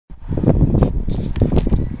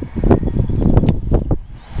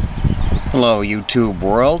Hello YouTube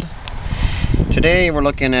world. Today we're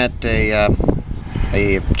looking at a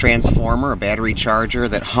transformer, a battery charger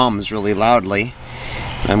that hums really loudly.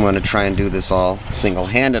 I'm going to try and do this all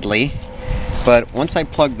single-handedly, but once I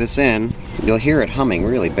plug this in, you'll hear it humming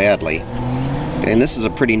really badly. And this is a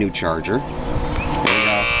pretty new charger. There we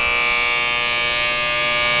go.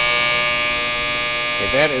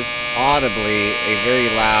 Okay, that is audibly a very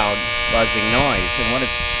loud buzzing noise, and what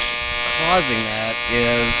it's causing that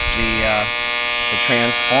is the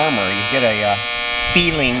transformer. You get a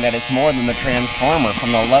feeling that it's more than the transformer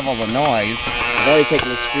from the level of noise. I've already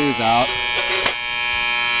taken the screws out.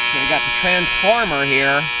 So we got the transformer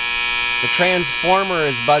here. The transformer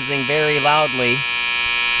is buzzing very loudly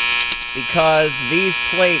because these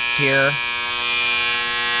plates here,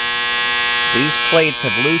 these plates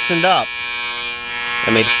have loosened up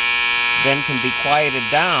and they then can be quieted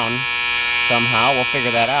down somehow. We'll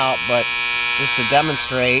figure that out, but just to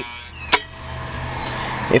demonstrate,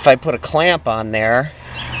 if I put a clamp on there,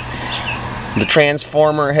 the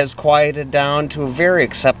transformer has quieted down to a very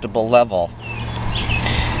acceptable level.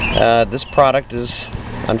 This product is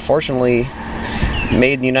unfortunately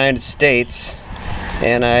made in the United States,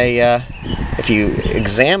 and if you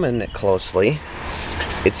examine it closely,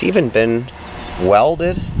 it's even been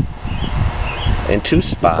welded in two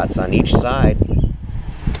spots on each side,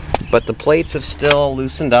 but the plates have still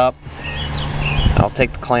loosened up. I'll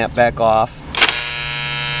take the clamp back off,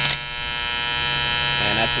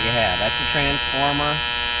 and that's what you have. That's a transformer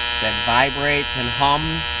that vibrates and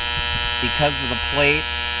hums because of the plates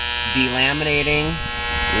delaminating,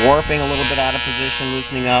 warping a little bit out of position,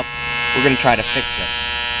 loosening up. We're going to try to fix it.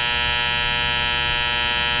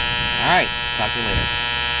 Alright, talk to you later.